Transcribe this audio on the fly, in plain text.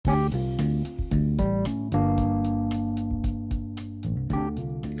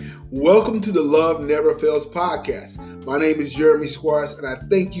Welcome to the Love Never Fails podcast. My name is Jeremy Squires, and I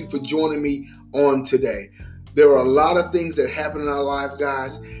thank you for joining me on today. There are a lot of things that happen in our life,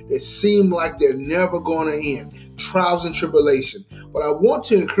 guys, that seem like they're never going to end. Trials and tribulation. But I want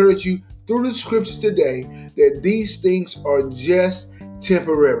to encourage you through the scriptures today that these things are just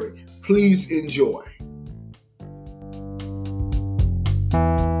temporary. Please enjoy.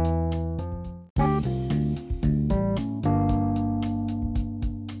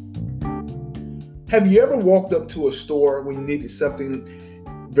 Have you ever walked up to a store when you needed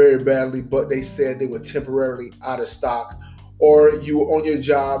something very badly, but they said they were temporarily out of stock? Or you were on your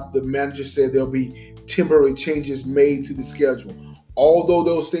job, the manager said there'll be temporary changes made to the schedule. Although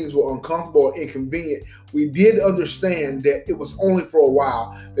those things were uncomfortable or inconvenient, we did understand that it was only for a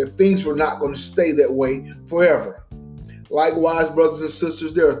while, that things were not going to stay that way forever. Likewise, brothers and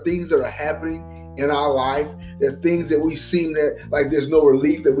sisters, there are things that are happening in our life. There are things that we seem that like there's no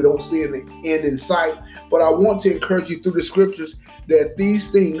relief, that we don't see an end in sight. But I want to encourage you through the scriptures that these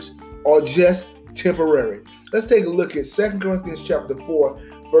things are just temporary. Let's take a look at 2 Corinthians chapter 4,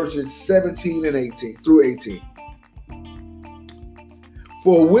 verses 17 and 18 through 18.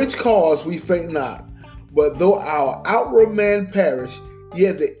 For which cause we faint not, but though our outward man perish,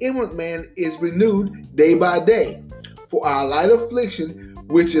 yet the inward man is renewed day by day. For our light affliction,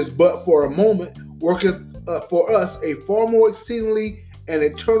 which is but for a moment, worketh for us a far more exceedingly and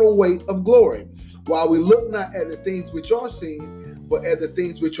eternal weight of glory, while we look not at the things which are seen, but at the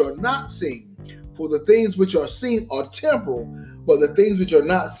things which are not seen. For the things which are seen are temporal, but the things which are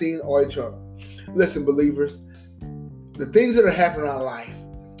not seen are eternal. Listen, believers, the things that are happening in our life,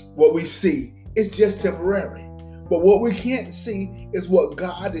 what we see, is just temporary. But what we can't see is what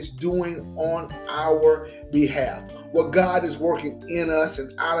God is doing on our behalf. What God is working in us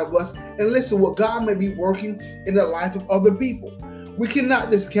and out of us. And listen, what God may be working in the life of other people. We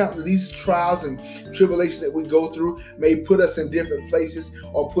cannot discount that these trials and tribulations that we go through may put us in different places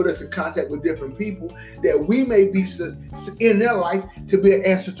or put us in contact with different people, that we may be in their life to be an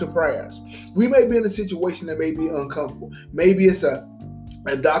answer to prayers. We may be in a situation that may be uncomfortable. Maybe it's a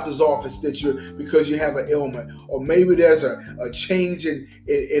doctor's office that because you have an ailment, or maybe there's a change in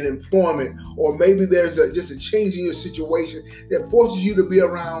employment, or maybe there's just a change in your situation that forces you to be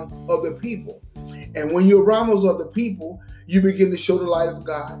around other people. And when you're around those other people, you begin to show the light of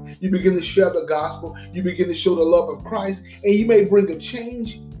God. You begin to share the gospel. You begin to show the love of Christ, and you may bring a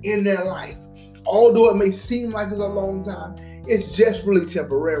change in their life. Although it may seem like it's a long time, it's just really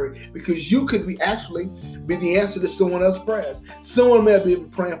temporary, because you could be the answer to someone else's prayers. Someone may be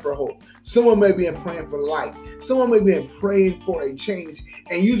praying for hope. Someone may be praying for life. Someone may be praying for a change,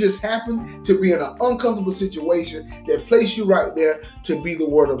 and you just happen to be in an uncomfortable situation that placed you right there to be the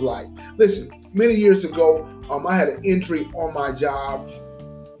word of life. Listen, many years ago, I had an injury on my job,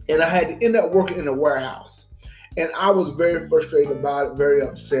 and I had to end up working in a warehouse. And I was very frustrated about it, very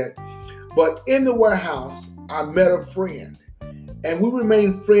upset. But in the warehouse, I met a friend. And we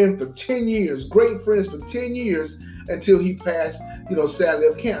remained friends for 10 years, great friends for 10 years, until he passed, sadly,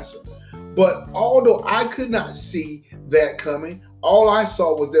 of cancer. But although I could not see that coming, all I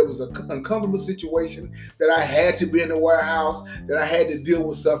saw was there was an uncomfortable situation, that I had to be in the warehouse, that I had to deal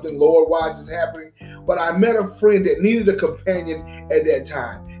with something. Lord, why is this happening? But I met a friend that needed a companion at that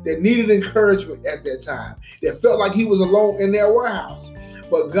time, that needed encouragement at that time, that felt like he was alone in their warehouse.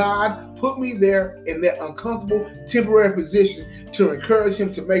 But God put me there in that uncomfortable, temporary position to encourage him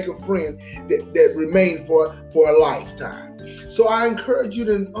to make a friend that remained for a lifetime. So I encourage you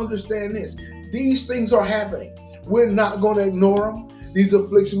to understand this. These things are happening. We're not going to ignore them. These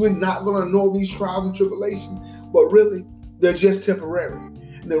afflictions, we're not going to ignore these trials and tribulations. But really, they're just temporary.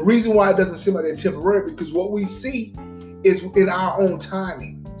 And the reason why it doesn't seem like they're temporary, because what we see is in our own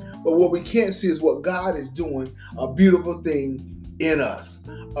timing. But what we can't see is what God is doing, a beautiful thing in us,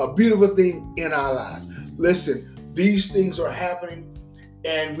 a beautiful thing in our lives. Listen, these things are happening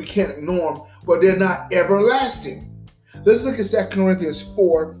and we can't ignore them, but they're not everlasting. Let's look at 2 Corinthians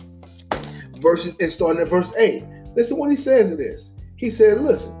 4, verses, and starting at verse 8. Listen what he says to this. He said,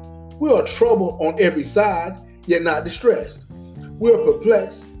 listen, we are troubled on every side, yet not distressed. We are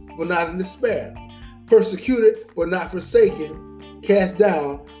perplexed, but not in despair. Persecuted, but not forsaken. Cast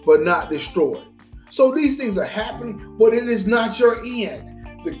down, but not destroyed. So these things are happening, but it is not your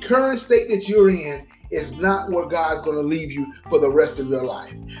end. The current state that you're in is not where God's going to leave you for the rest of your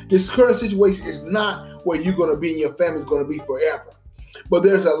life. This current situation is not where you're going to be and your family's going to be forever. But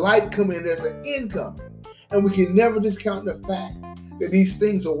there's a light coming, there's an end coming. And we can never discount the fact that these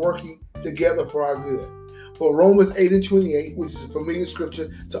things are working together for our good. For Romans 8:28, which is a familiar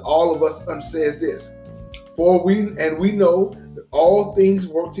scripture to all of us, says this. We know all things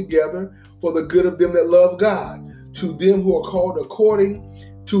work together for the good of them that love God, to them who are called according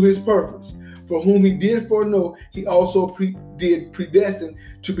to his purpose. For whom he did foreknow, he also did predestine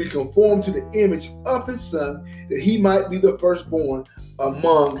to be conformed to the image of his Son, that he might be the firstborn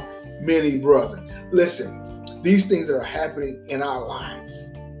among many brethren. Listen, these things that are happening in our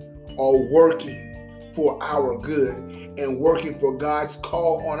lives are working for our good and working for God's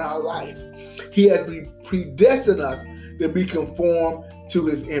call on our life. He has predestined us to be conformed to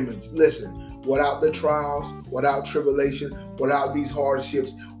his image. Listen, without the trials, without tribulation, without these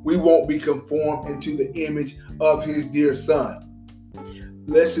hardships, we won't be conformed into the image of his dear Son.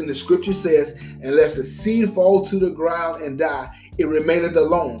 Listen, the scripture says, unless a seed fall to the ground and die, it remaineth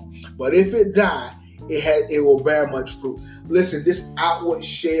alone. But if it die, it will bear much fruit. Listen, this outward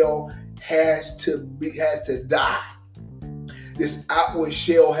shell has to die. This outward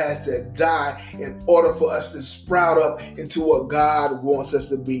shell has to die in order for us to sprout up into what God wants us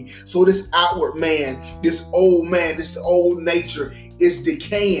to be. So this outward man, this old nature is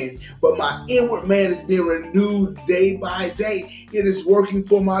decaying, but my inward man is being renewed day by day. It is working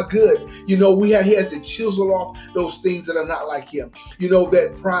for my good. He has to chisel off those things that are not like him.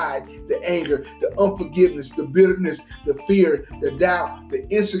 That pride, the anger, the unforgiveness, the bitterness, the fear, the doubt, the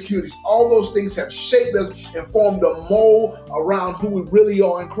insecurities, all those things have shaped us and formed a mold around who we really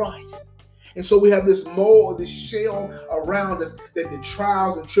are in Christ. And so we have this mold, this shell around us, that the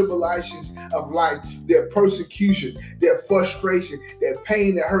trials and tribulations of life, their persecution, their frustration, their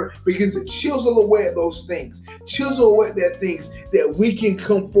pain, their hurt, begins to chisel away at those things, chisel away at that things that we can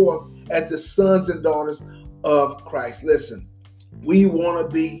come forth as the sons and daughters of Christ. Listen, we want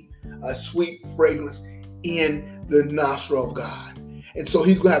to be a sweet fragrance in the nostril of God. And so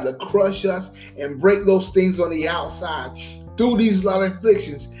he's going to have to crush us and break those things on the outside through these lot of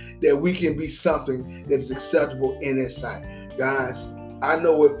afflictions, that we can be something that is acceptable in his sight. Guys, I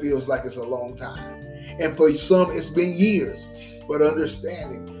know it feels like it's a long time. And for some, it's been years. But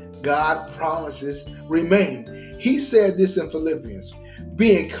understanding, God promises remain. He said this in Philippians,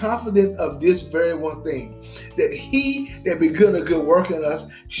 being confident of this very one thing, that he that begun a good work in us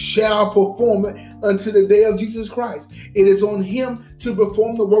shall perform it unto the day of Jesus Christ. It is on him to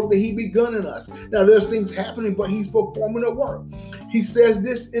perform the work that he begun in us. Now there's things happening, but he's performing the work. He says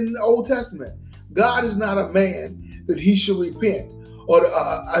this in the Old Testament. God is not a man that he should repent, or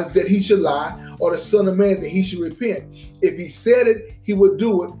that he should lie, or the son of man that he should repent. If he said it, he would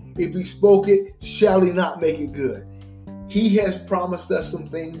do it. If he spoke it, shall he not make it good? He has promised us some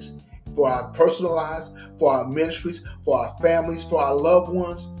things for our personal lives, for our ministries, for our families, for our loved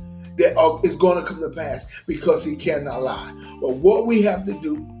ones, that is going to come to pass, because he cannot lie. But what we have to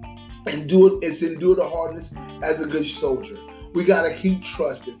do is endure the hardness as a good soldier. We got to keep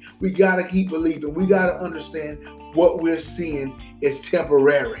trusting. We got to keep believing. We got to understand what we're seeing is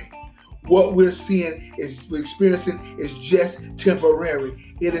temporary. What we're experiencing is just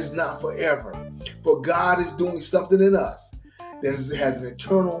temporary. It is not forever. For God is doing something in us that has an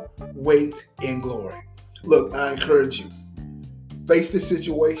eternal weight in glory. Look, I encourage you. Face the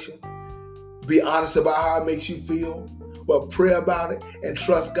situation. Be honest about how it makes you feel. But pray about it and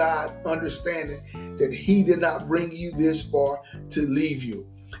trust God, understanding that he did not bring you this far to leave you.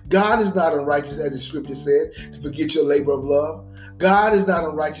 God is not unrighteous, as the scripture said, to forget your labor of love. God is not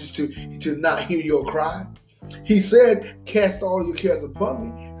unrighteous to not hear your cry. He said, cast all your cares upon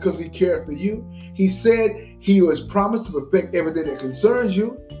me, because he cares for you. He said he has promised to perfect everything that concerns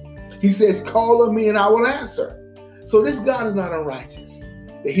you. He says, call on me and I will answer. So this God is not unrighteous,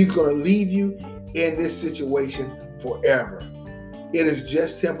 that he's going to leave you in this situation forever. It is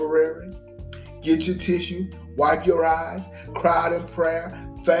just temporary. Get your tissue, wipe your eyes, cry out in prayer,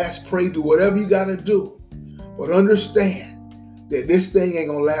 fast, pray, do whatever you got to do. But understand that this thing ain't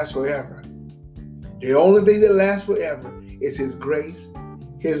going to last forever. The only thing that lasts forever is his grace,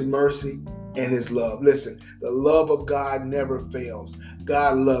 his mercy, and his love. Listen, the love of God never fails.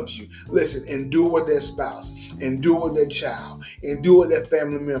 God loves you. Listen, endure with that spouse, endure with that child, endure with that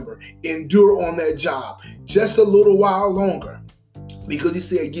family member, endure on that job just a little while longer. Because he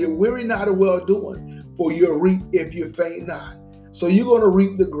said, get weary not of well-doing, for you'll reap if you faint not. So you're going to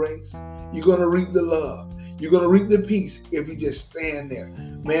reap the grace. You're going to reap the love. You're going to reap the peace if you just stand there.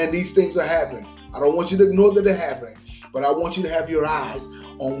 Man, these things are happening. I don't want you to ignore that they're happening, but I want you to have your eyes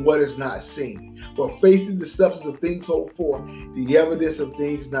on what is not seen. For faith is the substance of things hoped for, the evidence of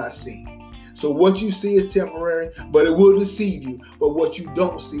things not seen. So what you see is temporary, but it will deceive you. But what you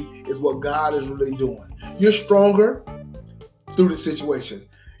don't see is what God is really doing. You're stronger through the situation.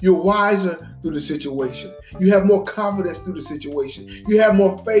 You're wiser through the situation. You have more confidence through the situation. You have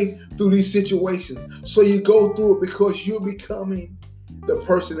more faith through these situations. So you go through it because you're becoming the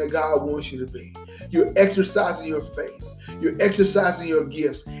person that God wants you to be. You're exercising your faith. You're exercising your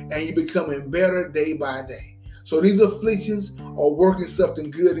gifts, and you're becoming better day by day. So these afflictions are working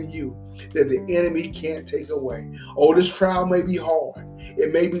something good in you that the enemy can't take away. Oh, this trial may be hard.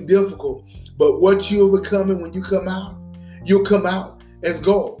 It may be difficult, but what you're becoming when you come out, you'll come out as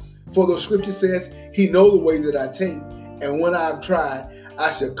gold. For the scripture says, He knows the ways that I take, and when I've tried,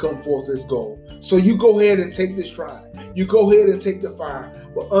 I shall come forth as gold. So you go ahead and take this trial. You go ahead and take the fire,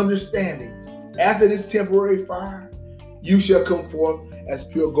 but understanding, after this temporary fire, you shall come forth as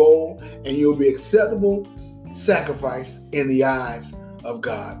pure gold, and you'll be acceptable sacrifice in the eyes of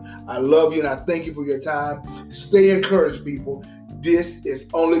God. I love you, and I thank you for your time. Stay encouraged, people. This is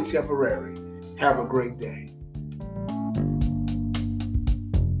only temporary. Have a great day.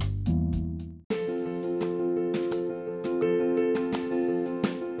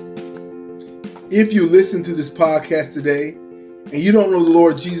 If you listen to this podcast today and you don't know the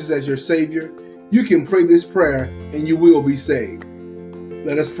Lord Jesus as your Savior, you can pray this prayer and you will be saved.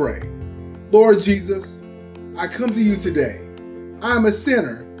 Let us pray. Lord Jesus, I come to you today. I am a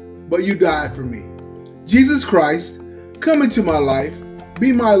sinner, but you died for me. Jesus Christ, come into my life.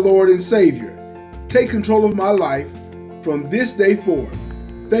 Be my Lord and Savior. Take control of my life from this day forward.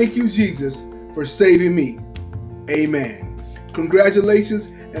 Thank you, Jesus, for saving me. Amen. Congratulations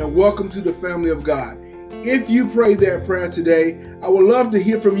and welcome to the family of God. If you prayed that prayer today, I would love to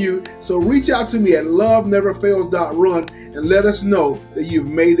hear from you. So reach out to me at loveneverfails.run and let us know that you've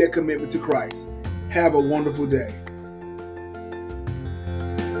made that commitment to Christ. Have a wonderful day.